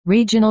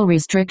Regional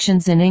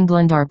restrictions in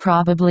England are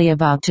probably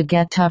about to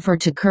get tougher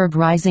to curb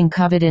rising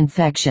COVID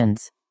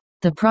infections.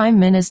 The Prime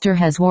Minister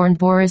has warned.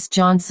 Boris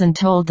Johnson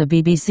told the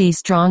BBC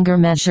stronger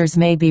measures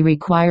may be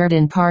required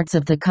in parts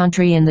of the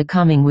country in the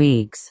coming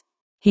weeks.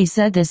 He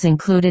said this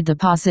included the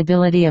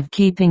possibility of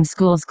keeping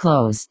schools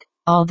closed,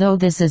 although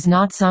this is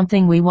not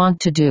something we want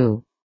to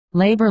do.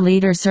 Labour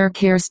leader Sir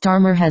Keir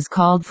Starmer has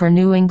called for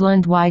New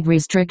England-wide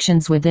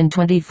restrictions within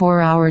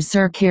 24 hours.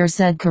 Sir Keir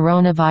said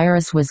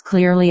coronavirus was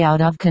clearly out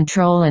of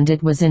control and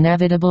it was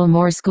inevitable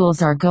more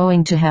schools are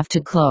going to have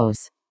to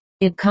close.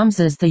 It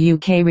comes as the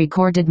UK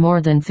recorded more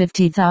than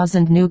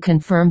 50,000 new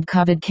confirmed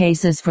COVID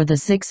cases for the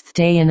sixth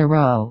day in a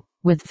row,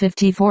 with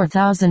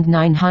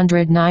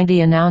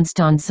 54,990 announced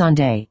on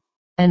Sunday.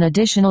 An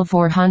additional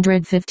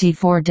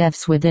 454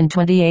 deaths within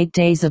 28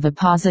 days of a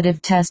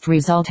positive test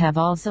result have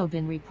also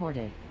been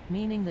reported,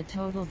 meaning the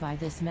total by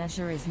this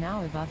measure is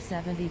now above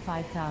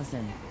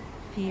 75,000.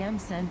 PM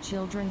sent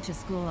children to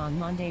school on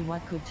Monday.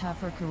 What could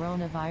tougher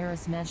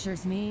coronavirus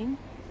measures mean?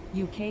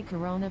 UK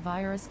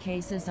coronavirus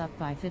cases up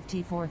by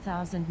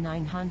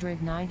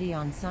 54,990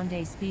 on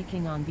Sunday.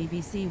 Speaking on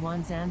BBC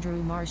One's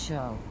Andrew Marr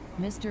show,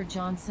 Mr.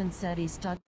 Johnson said he stuck